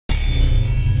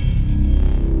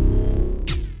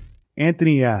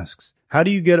Anthony asks, how do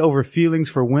you get over feelings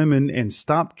for women and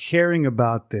stop caring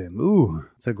about them? Ooh,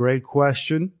 it's a great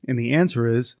question. And the answer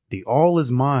is, the all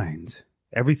is mind.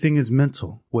 Everything is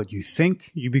mental. What you think,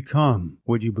 you become.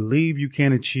 What you believe, you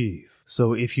can achieve.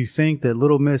 So if you think that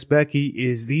little Miss Becky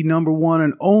is the number one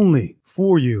and only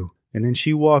for you, and then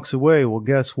she walks away, well,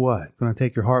 guess what? Gonna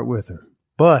take your heart with her.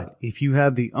 But if you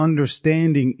have the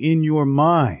understanding in your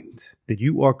mind that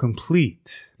you are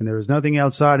complete and there is nothing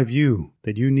outside of you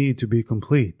that you need to be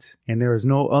complete, and there is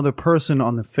no other person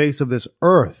on the face of this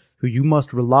earth who you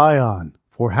must rely on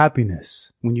for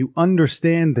happiness. When you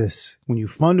understand this, when you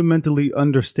fundamentally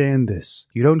understand this,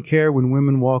 you don't care when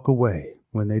women walk away.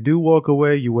 When they do walk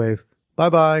away, you wave,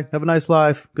 bye-bye, have a nice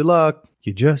life, good luck.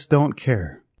 You just don't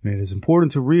care. And it is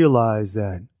important to realize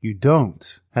that you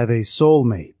don't have a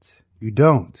soulmate. You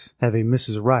don't have a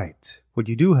Mrs. Right. What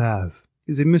you do have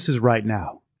is a Mrs. Right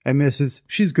now. And Mrs.,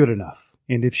 she's good enough.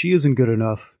 And if she isn't good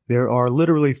enough, there are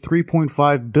literally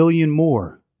 3.5 billion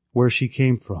more where she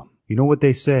came from. You know what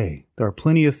they say, there are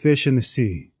plenty of fish in the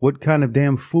sea. What kind of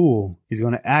damn fool is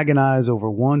going to agonize over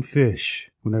one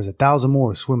fish when there's 1,000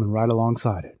 more swimming right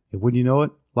alongside it? And wouldn't you know it,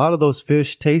 a lot of those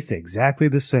fish taste exactly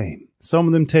the same. Some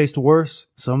of them taste worse,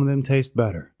 some of them taste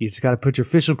better. You just got to put your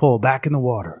fishing pole back in the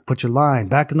water, put your line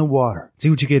back in the water,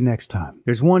 see what you get next time.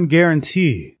 There's one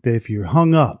guarantee that if you're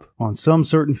hung up on some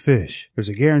certain fish, there's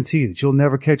a guarantee that you'll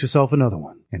never catch yourself another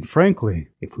one. And frankly,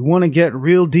 if we want to get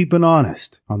real deep and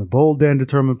honest on the Bold and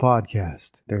Determined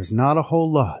podcast, there's not a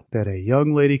whole lot that a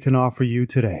young lady can offer you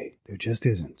today. There just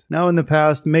isn't. Now, in the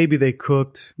past, maybe they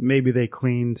cooked, maybe they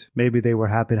cleaned, maybe they were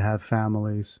happy to have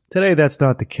families. Today, that's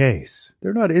not the case.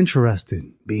 They're not interested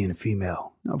in being a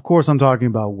female. Now, of course, I'm talking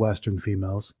about Western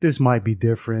females. This might be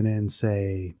different in,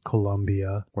 say,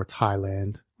 Colombia or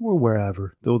Thailand or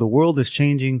wherever, though the world is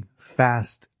changing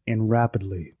fast and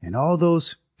rapidly. And all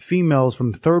those females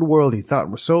from the third world you thought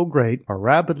were so great are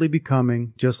rapidly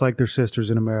becoming just like their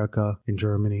sisters in America, in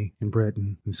Germany, in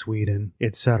Britain, in Sweden,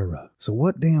 etc. So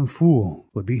what damn fool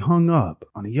would be hung up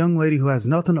on a young lady who has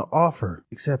nothing to offer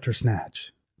except her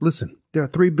snatch? Listen, there are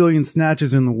 3 billion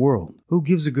snatches in the world. Who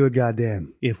gives a good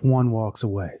goddamn if one walks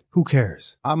away? Who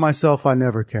cares? I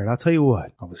never cared. I'll tell you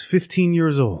what, I was 15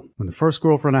 years old when the first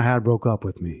girlfriend I had broke up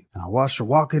with me. And I watched her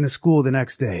walk into school the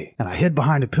next day. And I hid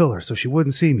behind a pillar so she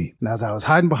wouldn't see me. And as I was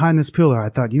hiding behind this pillar, I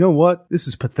thought, you know what? This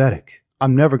is pathetic.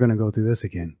 I'm never going to go through this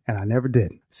again. And I never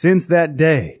did. Since that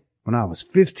day, when I was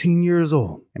 15 years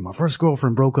old, and my first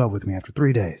girlfriend broke up with me after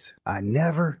 3 days, I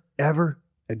never, ever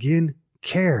again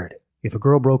cared if a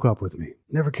girl broke up with me.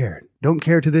 Never cared. Don't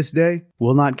care to this day.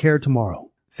 Will not care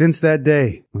tomorrow. Since that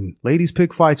day, when ladies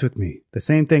pick fights with me, the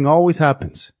same thing always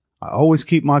happens. I always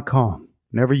keep my calm.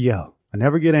 Never yell. I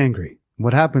never get angry.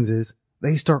 What happens is,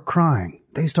 they start crying.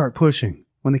 They start pushing.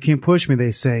 When they can't push me,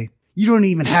 they say, you don't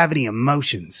even have any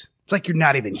emotions. It's like you're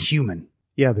not even human.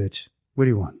 Yeah, bitch. What do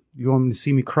you want? You want me to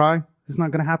see me cry? It's not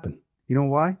gonna happen. You know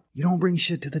why? You don't bring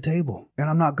shit to the table. And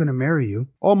I'm not gonna marry you.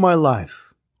 All my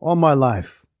life,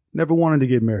 never wanted to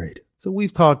get married. So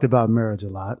we've talked about marriage a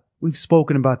lot. We've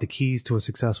spoken about the keys to a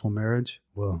successful marriage.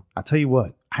 Well, I tell you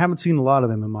what, I haven't seen a lot of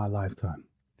them in my lifetime.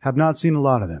 Have not seen a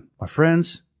lot of them. My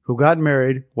friends who got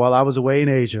married while I was away in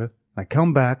Asia, I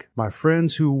come back. My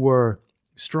friends who were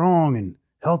strong and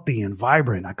healthy and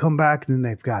vibrant, I come back and then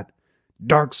they've got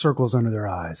dark circles under their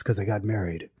eyes because they got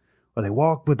married.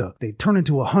 Or they turn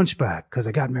into a hunchback because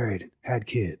they got married and had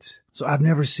kids. So I've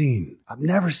never seen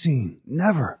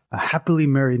a happily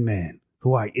married man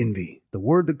who I envy. The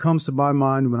word that comes to my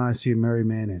mind when I see a married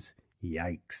man is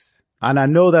yikes. And I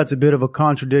know that's a bit of a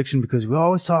contradiction because we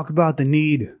always talk about the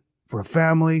need for a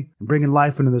family and bringing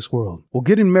life into this world. Well,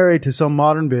 getting married to some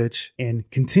modern bitch and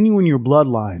continuing your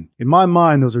bloodline, in my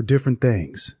mind, those are different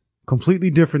things. Completely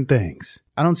different things.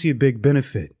 I don't see a big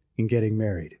benefit in getting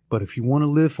married. But if you want to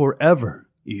live forever,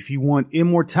 if you want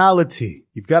immortality,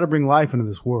 you've got to bring life into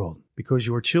this world because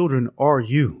your children are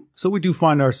you. So we do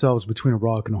find ourselves between a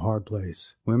rock and a hard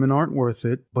place. Women aren't worth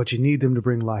it, but you need them to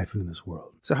bring life into this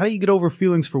world. So how do you get over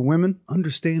feelings for women?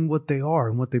 Understand what they are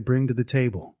and what they bring to the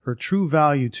table. Her true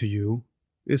value to you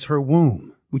is her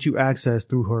womb, which you access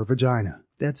through her vagina.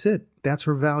 That's it. That's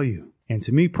her value. And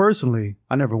to me personally,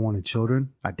 I never wanted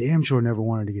children. I damn sure never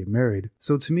wanted to get married.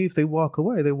 So to me, if they walk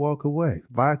away, they walk away.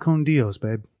 Via con Dios,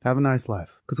 babe. Have a nice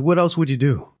life. Because what else would you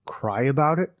do? Cry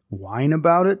about it? Whine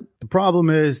about it? The problem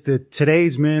is that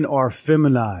today's men are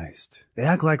feminized. They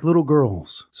act like little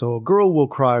girls. So a girl will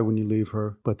cry when you leave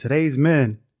her. But today's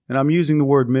men, and I'm using the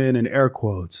word men in air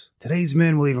quotes, today's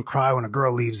men will even cry when a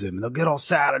girl leaves them. And they'll get all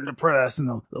sad and depressed, and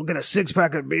they'll get a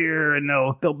 6-pack of beer, and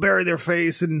they'll bury their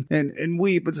face and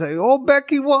weep and say, oh,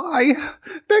 Becky, why?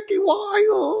 Becky,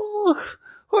 why?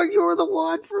 Oh, you're the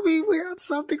one for me. We had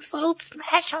something so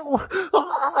special.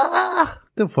 Ah.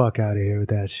 The fuck out of here with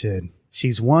that shit.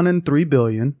 She's 1 in 3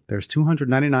 billion. There's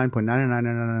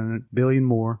 299.9999 billion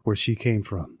more where she came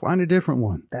from. Find a different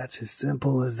one. That's as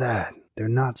simple as that. They're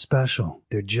not special.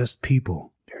 They're just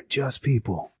people. They're just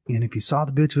people. And if you saw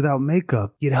the bitch without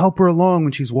makeup, you'd help her along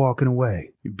when she's walking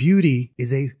away. Beauty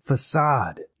is a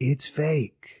facade. It's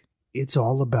fake. It's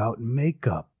all about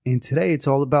makeup. And today it's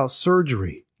all about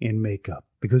surgery and makeup.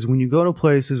 Because when you go to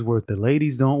places where the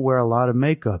ladies don't wear a lot of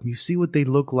makeup, you see what they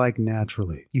look like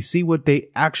naturally. You see what they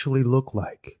actually look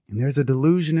like. And there's a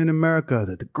delusion in America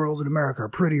that the girls in America are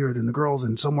prettier than the girls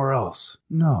in somewhere else.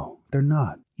 No, they're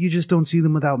not. You just don't see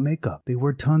them without makeup. They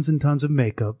wear tons and tons of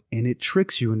makeup, and it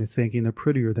tricks you into thinking they're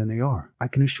prettier than they are. I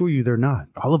can assure you they're not.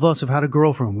 All of us have had a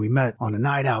girlfriend we met on a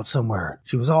night out somewhere.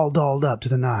 She was all dolled up to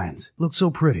the nines. Looked so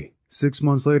pretty. 6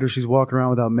 months later, she's walking around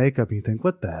without makeup, and you think,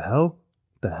 what the hell?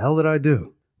 The hell did I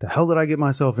do? The hell did I get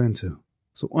myself into?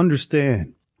 So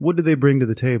understand, what do they bring to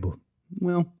the table?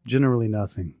 Well, generally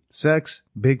nothing. Sex,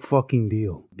 big fucking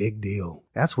deal. Big deal.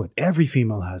 That's what every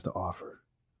female has to offer.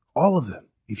 All of them.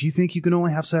 If you think you can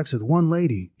only have sex with one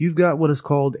lady, you've got what is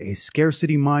called a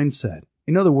scarcity mindset.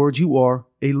 In other words, you are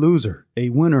a loser. A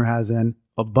winner has an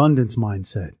abundance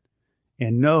mindset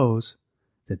and knows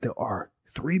that there are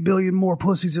 3 billion more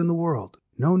pussies in the world.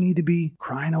 No need to be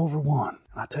crying over one.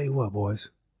 And I'll tell you what, boys.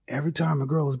 Every time a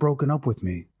girl has broken up with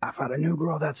me, I found a new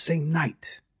girl that same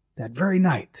night. That very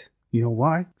night. You know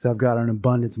why? Because I've got an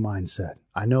abundance mindset.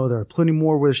 I know there are plenty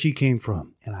more where she came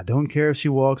from, and I don't care if she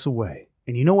walks away.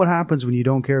 And you know what happens when you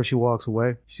don't care if she walks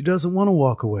away? She doesn't want to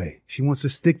walk away. She wants to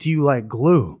stick to you like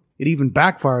glue. It even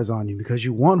backfires on you because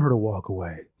you want her to walk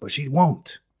away, but she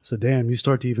won't. So damn, you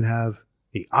start to even have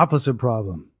the opposite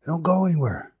problem. They don't go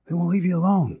anywhere. They won't leave you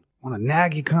alone. Want to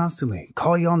nag you constantly,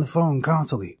 call you on the phone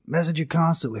constantly, message you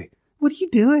constantly. What are you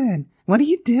doing? What are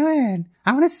you doing?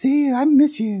 I want to see you. I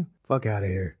miss you. Fuck out of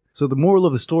here. So the moral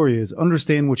of the story is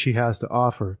understand what she has to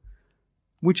offer,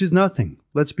 which is nothing.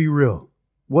 Let's be real.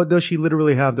 What does she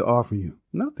literally have to offer you?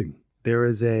 Nothing. There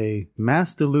is a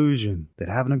mass delusion that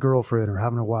having a girlfriend or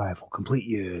having a wife will complete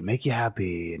you and make you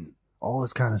happy and all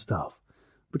this kind of stuff.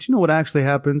 But you know what actually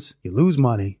happens? You lose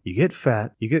money, you get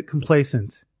fat, you get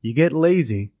complacent, you get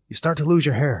lazy, you start to lose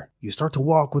your hair, you start to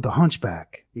walk with a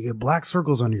hunchback, you get black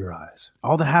circles under your eyes.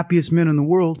 All the happiest men in the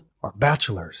world are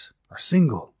bachelors, are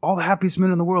single. All the happiest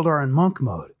men in the world are in monk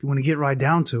mode. If you want to get right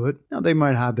down to it, now they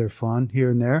might have their fun here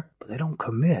and there, but they don't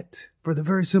commit. For the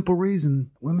very simple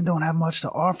reason, women don't have much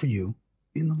to offer you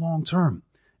in the long term.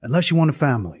 Unless you want a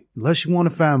family. Unless you want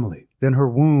a family, then her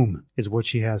womb is what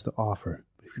she has to offer.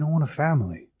 But if you don't want a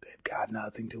family, they've got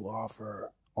nothing to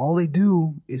offer. All they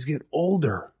do is get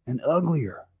older and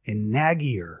uglier and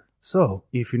naggier. So,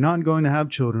 if you're not going to have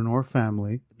children or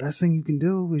family, the best thing you can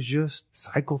do is just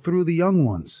cycle through the young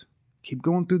ones. Keep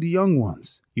going through the young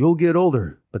ones. You'll get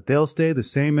older, but they'll stay the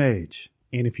same age.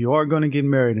 And if you are going to get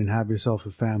married and have yourself a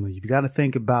family, you've got to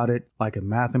think about it like a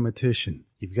mathematician.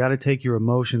 You've got to take your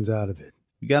emotions out of it.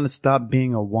 You got to stop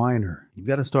being a whiner. You've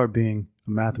got to start being a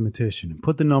mathematician and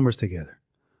put the numbers together.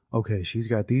 Okay, she's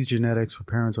got these genetics. Her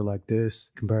parents are like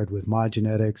this compared with my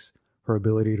genetics, her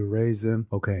ability to raise them.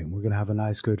 Okay, we're going to have a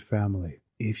nice, good family.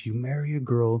 If you marry a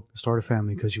girl to start a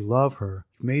family because you love her,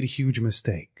 you've made a huge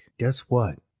mistake. Guess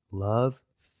what? Love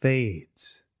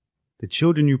fades. The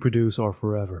children you produce are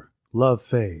forever. Love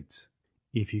fades.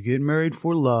 If you get married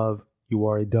for love, you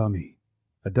are a dummy.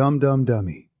 A dumb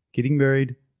dummy. Getting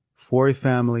married for a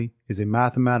family is a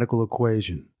mathematical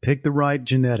equation. Pick the right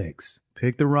genetics.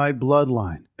 Pick the right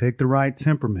bloodline. Pick the right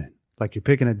temperament. Like you're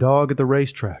picking a dog at the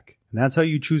racetrack. And that's how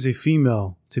you choose a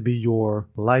female to be your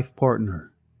life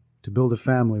partner, to build a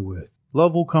family with.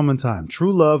 Love will come in time.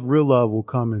 True love, real love will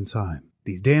come in time.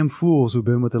 These damn fools who've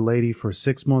been with a lady for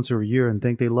 6 months or a year and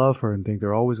think they love her and think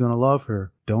they're always going to love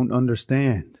her don't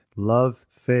understand. Love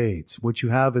fades. What you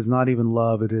have is not even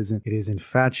love. It is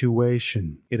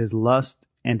infatuation. It is lust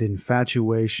and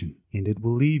infatuation, and it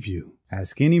will leave you.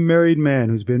 Ask any married man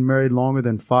who's been married longer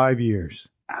than 5 years.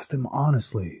 Ask them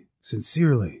honestly,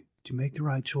 sincerely. Did you make the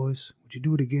right choice? Would you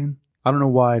do it again? I don't know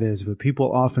why it is, but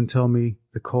people often tell me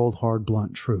the cold, hard,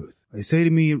 blunt truth. They say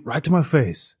to me right to my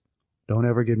face, don't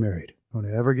ever get married. Don't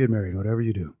ever get married. Whatever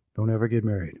you do, don't ever get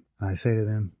married. And I say to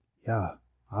them, yeah,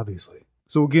 obviously.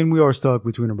 So again, we are stuck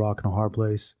between a rock and a hard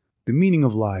place. The meaning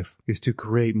of life is to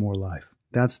create more life.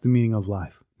 That's the meaning of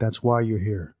life. That's why you're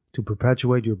here. To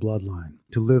perpetuate your bloodline.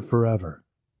 To live forever.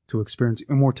 To experience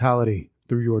immortality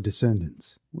through your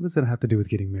descendants. What does that have to do with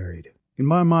getting married? In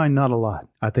my mind, not a lot.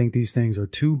 I think these things are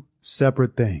two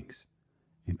separate things.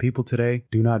 And people today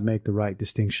do not make the right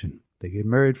distinction. They get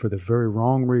married for the very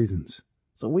wrong reasons.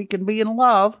 so we can be in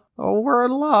love. Oh, we're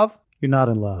in love. You're not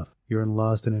in love. You're in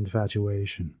lust and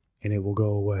infatuation, and it will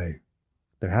go away.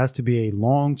 There has to be a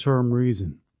long-term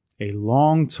reason, a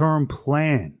long-term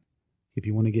plan if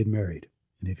you want to get married.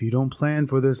 And if you don't plan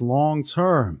for this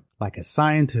long-term, like a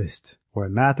scientist or a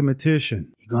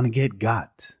mathematician, you're going to get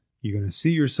got. You're going to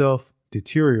see yourself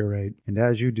deteriorate. And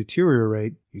as you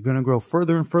deteriorate, you're going to grow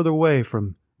further and further away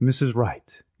from Mrs.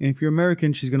 Right. And if you're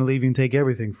American, she's going to leave you and take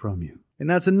everything from you. And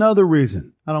that's another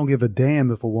reason I don't give a damn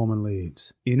if a woman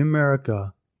leaves. In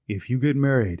America, if you get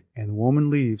married and the woman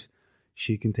leaves,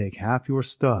 she can take half your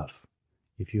stuff.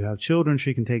 If you have children,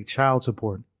 she can take child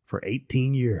support for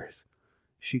 18 years.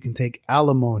 She can take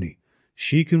alimony.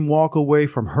 She can walk away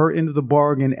from her end of the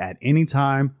bargain at any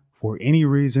time for any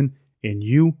reason, and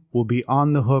you will be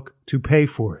on the hook to pay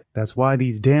for it. That's why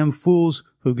these damn fools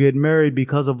who get married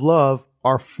because of love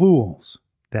are fools.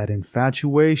 That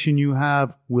infatuation you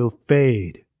have will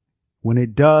fade. When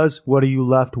it does, what are you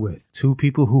left with? Two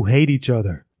people who hate each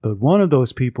other, but one of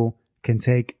those people can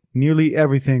take nearly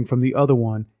everything from the other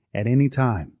one at any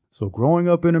time. So growing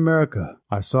up in America,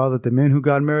 I saw that the men who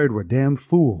got married were damn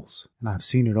fools. And I've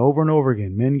seen it over and over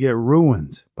again. Men get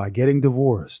ruined by getting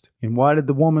divorced. And why did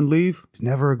the woman leave?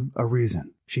 Never a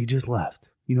reason. She just left.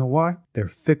 You know why? They're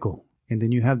fickle. And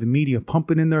then you have the media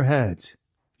pumping in their heads.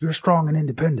 You're strong and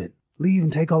independent. Leave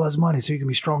and take all this money so you can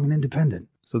be strong and independent.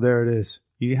 So there it is.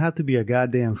 You have to be a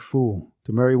goddamn fool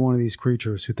to marry one of these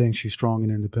creatures who thinks she's strong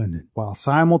and independent, while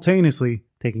simultaneously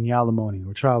taking alimony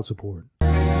or child support.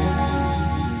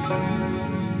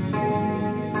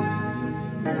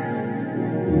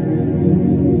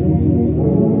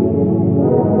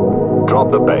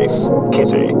 Drop the bass,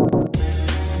 Kitty.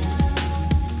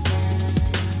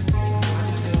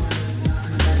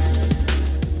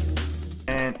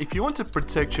 And if you want to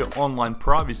protect your online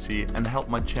privacy and help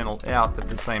my channel out at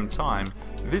the same time,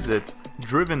 visit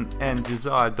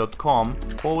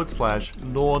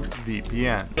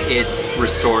drivenanddesired.com/NordVPN. It's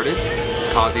restorative,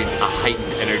 causing a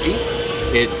heightened energy.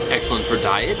 It's excellent for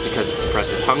diet because it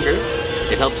suppresses hunger.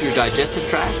 It helps your digestive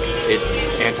tract. It's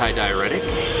anti-diuretic.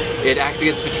 It acts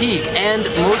against fatigue, and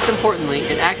most importantly,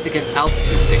 it acts against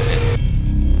altitude sickness.